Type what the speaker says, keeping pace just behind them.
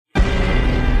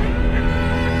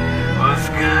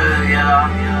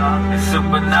It's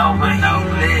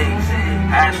SupaNovaHelix,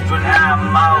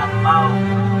 hashtronaut,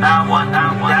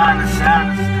 919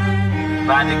 dynasty.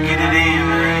 About to get it in,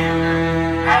 man.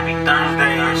 Happy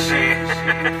Thursday and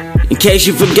shit. In case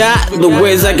you forgot, the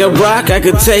ways I can rock, I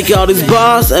could take all these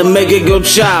bars and make it go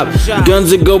chop. Guns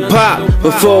that go pop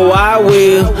before I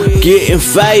will. Getting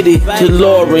faded to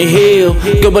Lauryn Hill.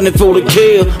 Going in for the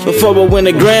kill before I win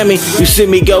a Grammy. You see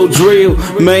me go drill,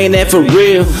 man, that for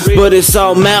real. But it's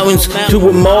all mountains to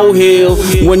a molehill.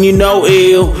 When you know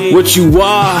ill, what you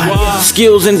are.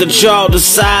 Skills in the child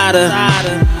decider.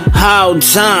 Hard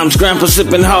times, grandpa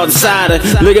sipping hard cider.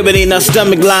 Look at me in our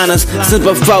stomach liners.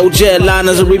 Simple 4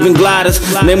 jetliners or even gliders.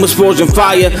 Name was forging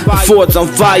fire. Before it's on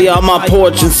fire, on my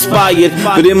porch inspired.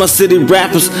 But in my city,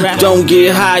 rappers don't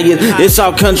get hired. It's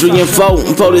all country and folk,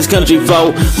 for this country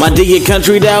folk. My dear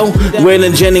country though,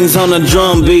 Waylon Jennings on a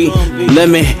drum beat. Let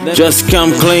me just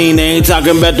come clean. I ain't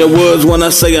talking about the woods when I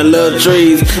say I love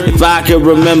trees. If I could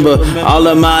remember all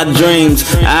of my dreams,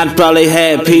 I'd probably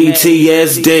have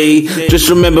PTSD. Just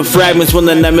remember fragments when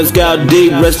the lemons got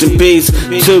deep. Rest in peace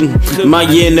to my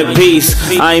inner peace.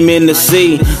 I'm in the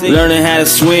sea, learning how to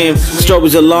swim.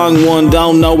 Story's a long one,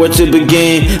 don't know where to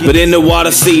begin. But in the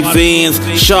water, see fins.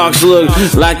 Sharks look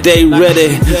like they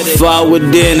ready for our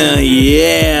dinner.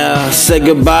 Yeah, say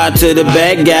goodbye to the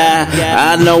bad guy.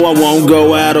 I know I won't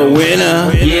go out a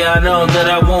winner. Yeah, I know that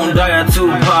I won't die at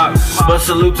Tupac. But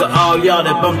salute to all y'all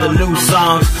that bump the new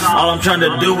songs. All I'm trying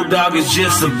to do, dog, is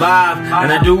just survive.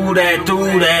 And I do that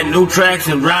through that. New tracks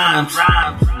and rhymes.